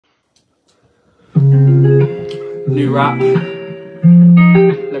New rap.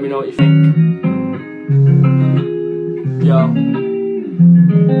 Let me know what you think. Yo.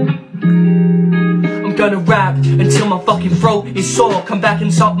 I'm gonna rap until my fucking throat is sore. Come back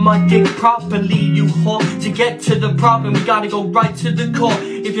and suck my dick properly, you whore. To get to the problem, we gotta go right to the core.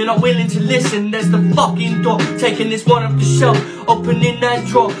 If you're not willing to listen, there's the fucking door. Taking this one off the shelf, opening that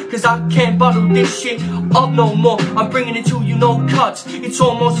drawer. Cause I can't bottle this shit up no more. I'm bringing it to you, no cuts, it's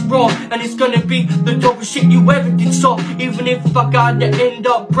almost raw. And it's gonna be the dopest shit you ever did saw. Even if I gotta end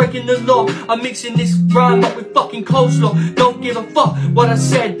up breaking the law, I'm mixing this rhyme up with fucking coleslaw. Don't give a fuck what I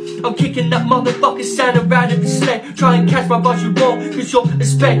said. I'm kicking that motherfucker Santa out of his sled. Try and catch my buzz, you won't, cause you're a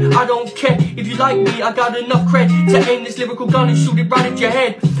spec. I don't care if you like me, I got enough cred to aim this lyrical gun and shoot it right at your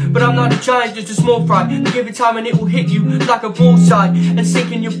head. But I'm not a giant, just a small fry. Give it time and it will hit you like a bullseye and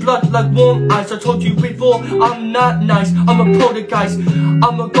sink in your blood like warm ice. I told you before, I'm not nice, I'm a poltergeist.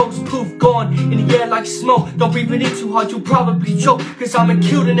 I'm a ghost poof, gone in the air like smoke. Don't breathe it in too hard, you'll probably choke. Cause I'ma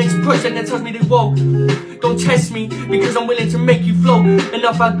kill the next person that tells me they won't. Don't test me, because I'm willing to make you float. And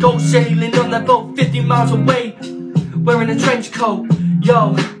if I go sailing on that boat 50 miles away, wearing a trench coat.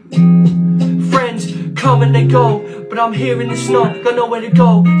 Yo, friends come and they go, but I'm here in the snow, got nowhere to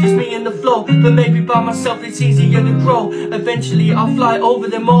go, just me and the flow. But maybe by myself it's easier to grow. Eventually I'll fly over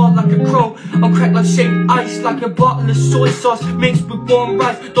them all like a crow. I'll crack like shaved ice, like a bottle of soy sauce mixed with warm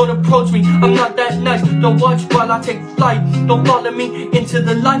rice. Don't approach me, I'm not that nice. Don't watch while I take flight. Don't follow me into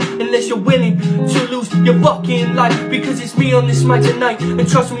the light unless you're willing to lose your fucking life. Because it's me on this mic tonight, and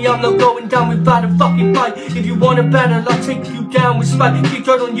trust me, I'm not going down without a fucking fight. If you want a battle, I'll take you down with spite. Keep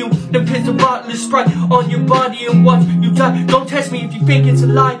dirt on you, then piss a bottle of Sprite on your body and watch you die. Don't test me if you think it's a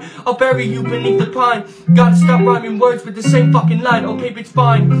lie, I'll bury you beneath the pine. Gotta stop rhyming words with the same fucking line. Okay, it's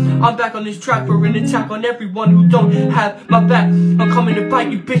fine, I'm back on this track for an attack on everyone who don't have my back. I'm coming to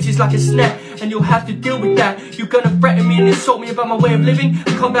bite you bitches like a snap, and you'll have to deal with that. You're gonna threaten me and insult me about my way of living,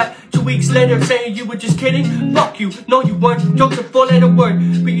 and come back 2 weeks later saying you were just kidding? Fuck you, no you weren't, jokes a 4-letter word.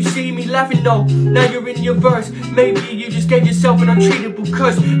 But you see me laughing, no, now you're in your verse. Maybe you just gave yourself an untreatable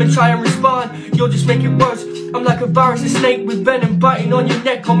curse, and try and respond, you'll just make it worse. I'm like a virus, a snake with venom biting on your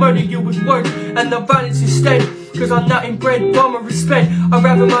neck. I'll murder you with words and the violence instead. Cause I'm not inbred, dharma respect. I'd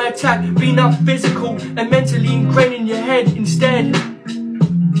rather my attack be not physical and mentally ingrained in your head instead.